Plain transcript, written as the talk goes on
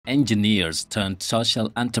Engineers turned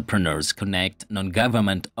social entrepreneurs connect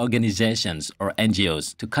non-government organizations or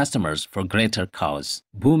NGOs to customers for greater cause.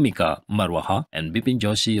 Bhumika Marwaha and Bipin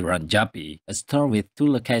Joshi run Japi, a store with 2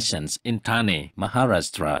 locations in Thane,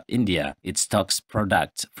 Maharashtra, India. It stocks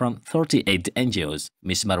products from 38 NGOs.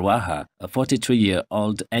 Ms. Marwaha, a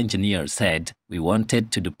 43-year-old engineer, said, "We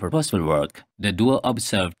wanted to do purposeful work." The duo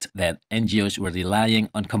observed that NGOs were relying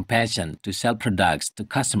on compassion to sell products to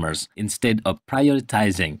customers instead of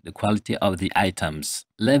prioritizing the quality of the items.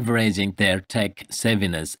 Leveraging their tech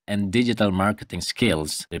savviness and digital marketing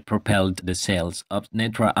skills, they propelled the sales of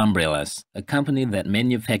Netra Umbrellas, a company that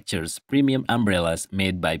manufactures premium umbrellas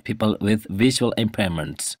made by people with visual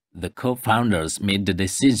impairments. The co-founders made the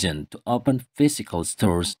decision to open physical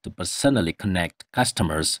stores to personally connect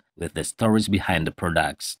customers with the stories behind the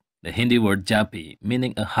products. The Hindi word Japi,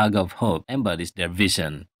 meaning a hug of hope, embodies their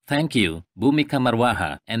vision. Thank you, Bhumika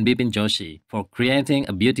Marwaha and Bipin Joshi, for creating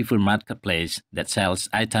a beautiful marketplace that sells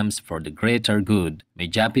items for the greater good. May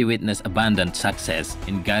Japi witness abundant success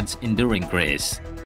in God's enduring grace.